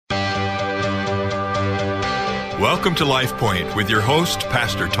Welcome to Life Point with your host,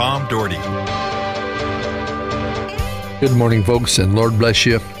 Pastor Tom Dougherty. Good morning, folks, and Lord bless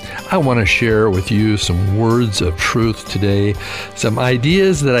you. I want to share with you some words of truth today, some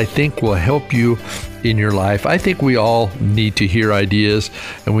ideas that I think will help you in your life. I think we all need to hear ideas,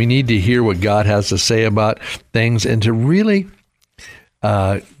 and we need to hear what God has to say about things and to really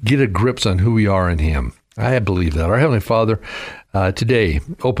get a grip on who we are in Him. I believe that. Our Heavenly Father, today,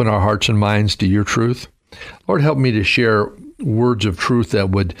 open our hearts and minds to your truth. Lord, help me to share words of truth that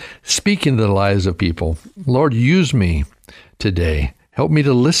would speak into the lives of people. Lord, use me today. Help me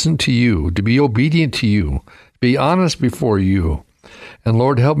to listen to you, to be obedient to you, be honest before you. And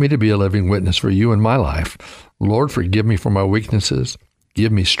Lord, help me to be a living witness for you in my life. Lord, forgive me for my weaknesses.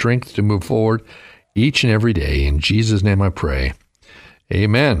 Give me strength to move forward each and every day. In Jesus' name I pray.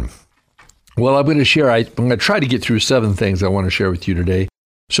 Amen. Well, I'm going to try to get through 7 things I want to share with you today.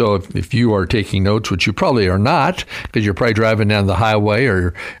 So if you are taking notes, which you probably are not, because you're probably driving down the highway or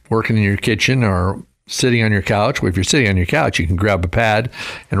you're working in your kitchen or sitting on your couch. Well, if you're sitting on your couch, you can grab a pad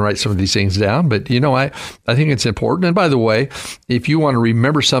and write some of these things down. But, I think it's important. And by the way, if you want to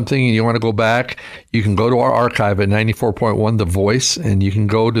remember something and you want to go back, you can go to our archive at 94.1 The Voice, and you can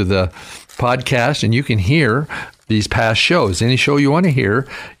go to the podcast and you can hear these past shows. Any show you want to hear,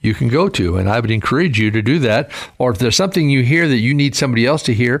 you can go to. And I would encourage you to do that. Or if there's something you hear that you need somebody else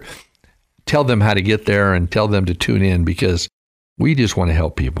to hear, tell them how to get there and tell them to tune in, because we just want to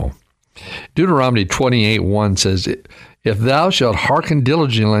help people. Deuteronomy 28:1 says, "If thou shalt hearken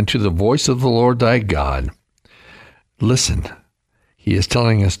diligently unto the voice of the Lord thy God," listen. He is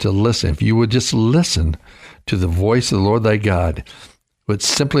telling us to listen. If you would just listen to the voice of the Lord thy God, which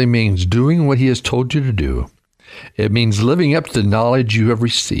simply means doing what he has told you to do. It means living up to the knowledge you have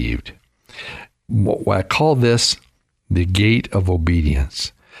received. I call this the gate of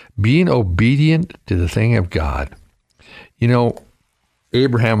obedience. Being obedient to the thing of God.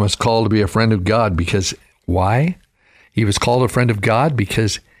 Abraham was called to be a friend of God because why? He was called a friend of God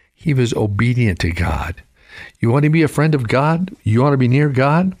because he was obedient to God. You want to be a friend of God? You want to be near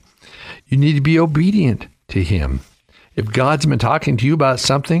God? You need to be obedient to him. If God's been talking to you about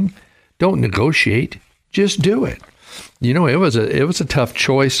something, don't negotiate. Just do it. It was a tough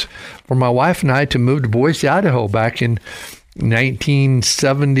choice for my wife and I to move to Boise, Idaho back in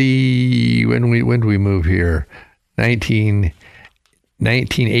 1970. When did we move here?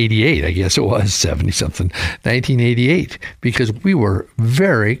 1988, I guess it was, 70-something, 1988, because we were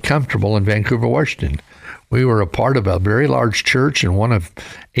very comfortable in Vancouver, Washington. We were a part of a very large church, and one of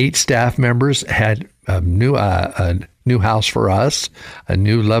 8 staff members had a new house for us, a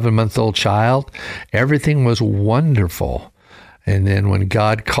new 11-month-old child. Everything was wonderful. And then when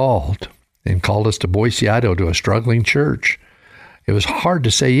God called us to Boise, Idaho, to a struggling church, it was hard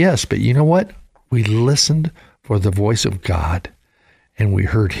to say yes, but you know what? We listened for the voice of God. And we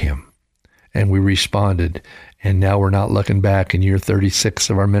heard him, and we responded, and now we're not looking back. In year 36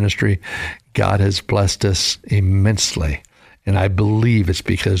 of our ministry, God has blessed us immensely, and I believe it's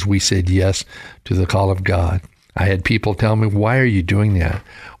because we said yes to the call of God. I had people tell me, why are you doing that?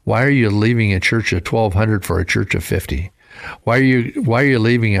 Why are you leaving a church of 1,200 for a church of 50? Why are you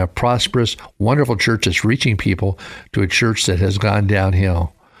leaving a prosperous, wonderful church that's reaching people to a church that has gone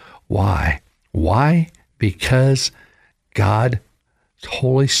downhill? Why? Why? Because God,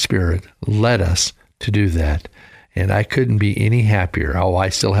 Holy Spirit, led us to do that. And I couldn't be any happier. I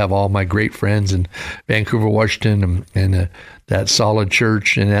still have all my great friends in Vancouver, Washington, and that solid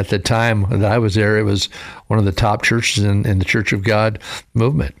church. And at the time that I was there, it was one of the top churches in the Church of God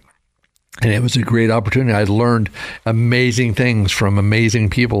movement. And it was a great opportunity. I learned amazing things from amazing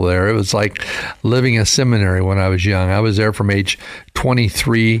people there. It was like living a seminary when I was young. I was there from age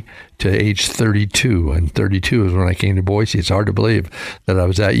 23 to age 32. And 32 is when I came to Boise. It's hard to believe that I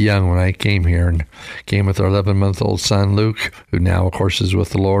was that young when I came here, and came with our 11-month-old son, Luke, who now, of course, is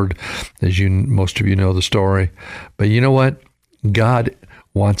with the Lord, as most of you know the story. But you know what? God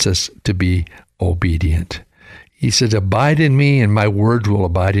wants us to be obedient. He said, abide in me and my words will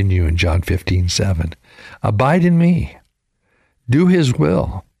abide in you in John 15:7. Abide in me. Do his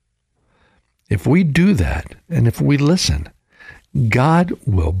will. If we do that, and if we listen, God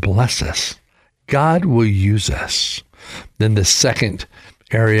will bless us. God will use us. Then the second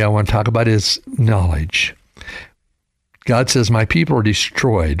area I want to talk about is knowledge. God says, my people are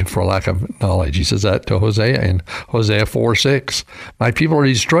destroyed for lack of knowledge. He says that to Hosea in Hosea 4:6. My people are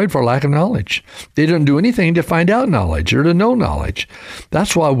destroyed for lack of knowledge. They don't do anything to find out knowledge or to know knowledge.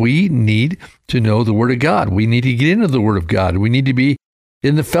 That's why we need to know the Word of God. We need to get into the Word of God. We need to be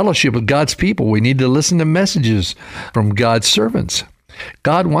in the fellowship of God's people. We need to listen to messages from God's servants.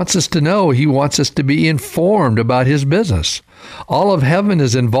 God wants us to know. He wants us to be informed about his business. All of heaven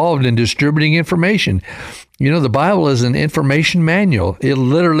is involved in distributing information. The Bible is an information manual. It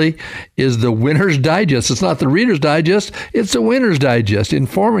literally is the Winner's Digest. It's not the Reader's Digest. It's the Winner's Digest,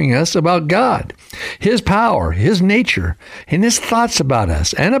 informing us about God, his power, his nature, and his thoughts about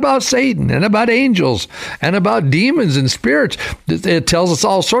us, and about Satan, and about angels, and about demons and spirits. It tells us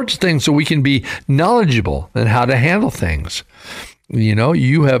all sorts of things so we can be knowledgeable in how to handle things. We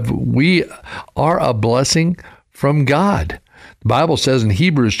are a blessing from God. The Bible says in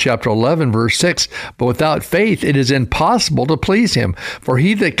Hebrews chapter 11, verse 6, but without faith it is impossible to please him. For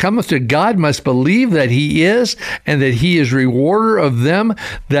he that cometh to God must believe that he is, and that he is rewarder of them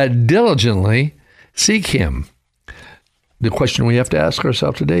that diligently seek him. The question we have to ask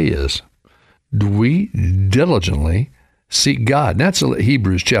ourselves today is, do we diligently seek God? And that's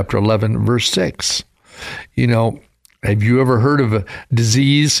Hebrews chapter 11, verse 6. Have you ever heard of a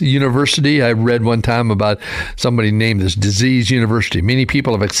disease university? I read one time about somebody named this disease university. Many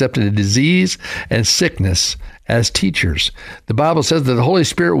people have accepted a disease and sickness as teachers. The Bible says that the Holy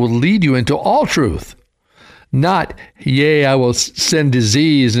Spirit will lead you into all truth. Not, yea, I will send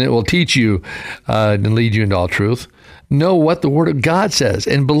disease and it will teach you and lead you into all truth. Know what the Word of God says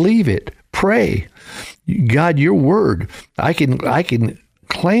and believe it. Pray. God, your Word, I can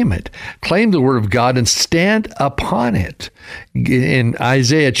claim it. Claim the Word of God and stand upon it. In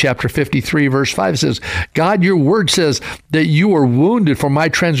Isaiah chapter 53, verse 5, it says, God, your Word says that you were wounded for my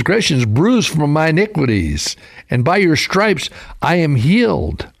transgressions, bruised for my iniquities, and by your stripes I am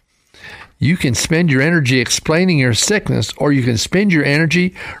healed. You can spend your energy explaining your sickness, or you can spend your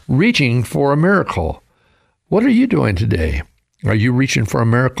energy reaching for a miracle. What are you doing today? Are you reaching for a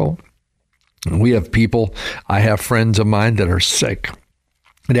miracle? We have people, I have friends of mine that are sick,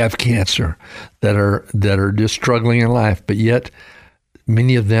 that have cancer, that are just struggling in life, but yet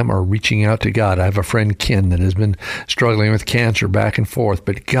many of them are reaching out to God. I have a friend, Ken, that has been struggling with cancer back and forth,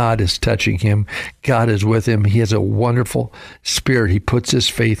 but God is touching him. God is with him. He has a wonderful spirit. He puts his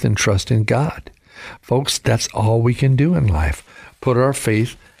faith and trust in God. Folks, that's all we can do in life. Put our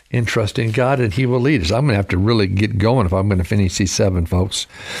faith and trust in God, and he will lead us. I'm going to have to really get going if I'm going to finish these 7, folks.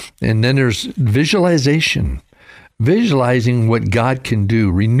 And then there's visualization. Visualizing what God can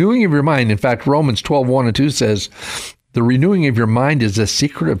do, renewing of your mind. In fact, Romans 12, 1 and 2 says, the renewing of your mind is a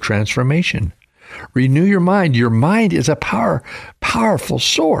secret of transformation. Renew your mind. Your mind is a powerful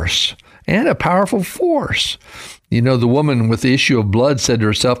source and a powerful force. The woman with the issue of blood said to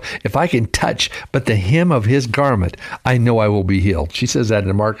herself, if I can touch but the hem of his garment, I know I will be healed. She says that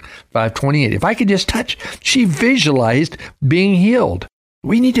in Mark 5:28. If I could just touch, she visualized being healed.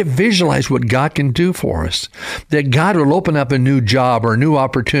 We need to visualize what God can do for us, that God will open up a new job or a new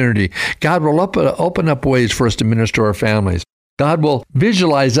opportunity. God will open up ways for us to minister to our families. God will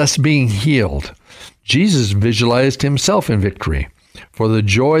visualize us being healed. Jesus visualized himself in victory. For the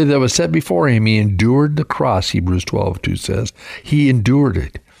joy that was set before him, he endured the cross, Hebrews 12:2 says. He endured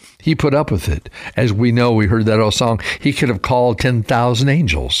it. He put up with it. As we know, we heard that old song, he could have called 10,000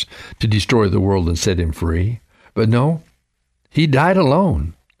 angels to destroy the world and set him free. But no, he died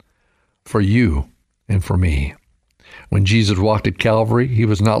alone for you and for me. When Jesus walked at Calvary, he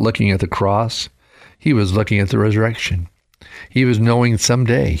was not looking at the cross. He was looking at the resurrection. He was knowing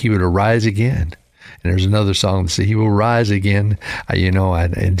someday he would arise again. And there's another song that says he will rise again,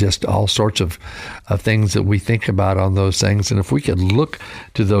 and just all sorts of things that we think about on those things. And if we could look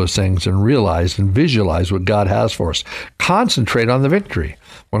to those things and realize and visualize what God has for us, concentrate on the victory.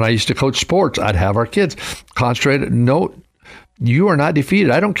 When I used to coach sports, I'd have our kids concentrate, note, you are not defeated.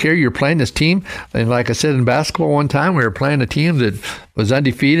 I don't care. You're playing this team. And like I said in basketball one time, we were playing a team that was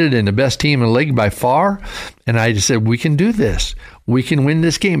undefeated and the best team in the league by far. And I just said, we can do this. We can win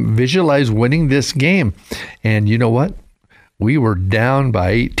this game. Visualize winning this game. And you know what? We were down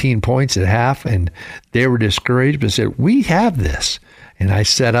by 18 points at half, and they were discouraged, but said, we have this. And I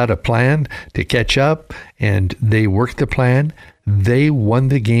set out a plan to catch up, and they worked the plan. They won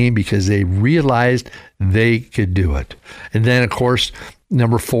the game because they realized they could do it. And then, of course,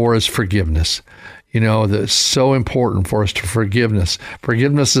 number 4 is forgiveness. That's so important for us to forgiveness.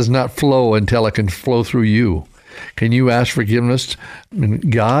 Forgiveness does not flow until it can flow through you. Can you ask forgiveness,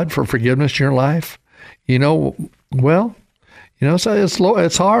 God, for forgiveness in your life? So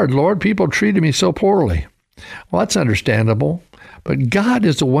it's hard. Lord, people treated me so poorly. Well, that's understandable. But God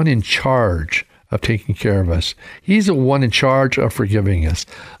is the one in charge of taking care of us. He's the one in charge of forgiving us.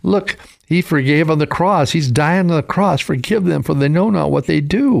 Look, he forgave on the cross. He's dying on the cross. Forgive them, for they know not what they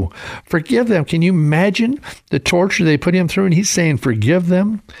do. Forgive them. Can you imagine the torture they put him through? And he's saying, forgive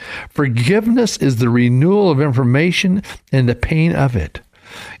them. Forgiveness is the renewal of information and the pain of it.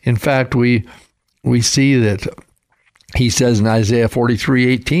 In fact, we see that he says in Isaiah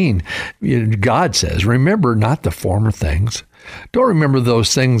 43:18, God says, remember not the former things. Don't remember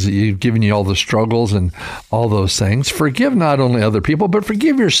those things that you've given you all the struggles and all those things. Forgive not only other people, but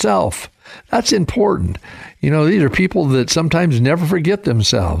forgive yourself. That's important. These are people that sometimes never forget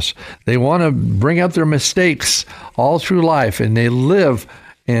themselves. They want to bring up their mistakes all through life, and they live,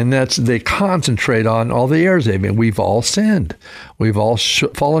 and they concentrate on all the errors they've made. We've all sinned. We've all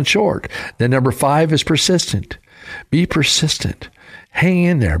fallen short. Then number 5 is persistent. Be persistent. Hang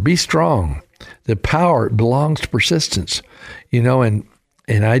in there. Be strong. The power belongs to persistence, and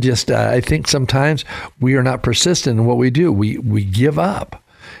I think sometimes we are not persistent in what we do. We give up.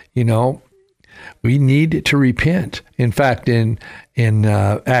 We need to repent. In fact, in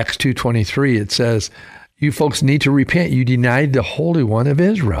Acts 2:23, it says, you folks need to repent. You denied the Holy One of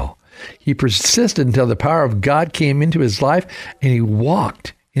Israel. He persisted until the power of God came into his life, and he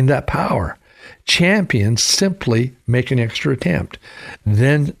walked in that power. Champions simply make an extra attempt.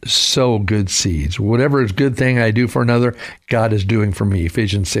 Then sow good seeds. Whatever is good thing I do for another, God is doing for me.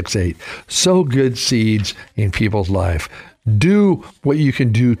 Ephesians 6:8. Sow good seeds in people's life. Do what you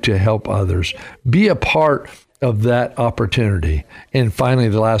can do to help others. Be a part of that opportunity. And finally,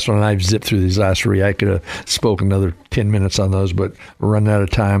 the last one, and I've zipped through these last 3. I could have spoken another 10 minutes on those, but we're running out of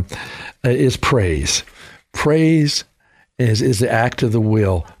time, is praise. Praise is the act of the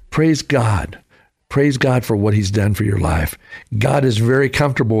will. Praise God. Praise God for what he's done for your life. God is very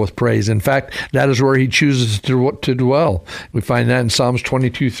comfortable with praise. In fact, that is where he chooses to dwell. We find that in Psalms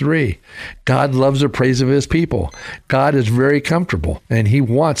 22:3. God loves the praise of his people. God is very comfortable, and he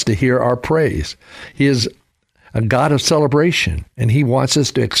wants to hear our praise. He is a God of celebration, and he wants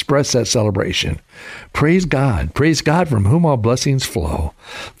us to express that celebration. Praise God. Praise God, from whom all blessings flow.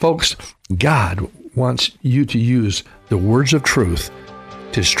 Folks, God wants you to use the words of truth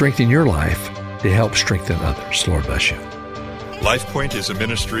to strengthen your life, to help strengthen others. Lord bless you. LifePoint is a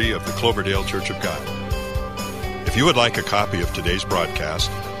ministry of the Cloverdale Church of God. If you would like a copy of today's broadcast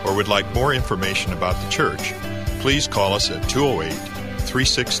or would like more information about the church, please call us at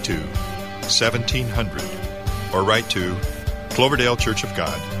 208-362-1700 or write to Cloverdale Church of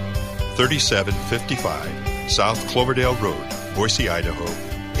God, 3755 South Cloverdale Road, Boise, Idaho,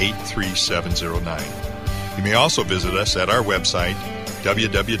 83709. You may also visit us at our website,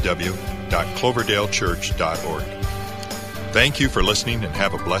 www.cloverdalechurch.org. Thank you for listening, and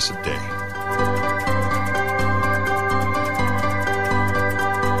have a blessed day.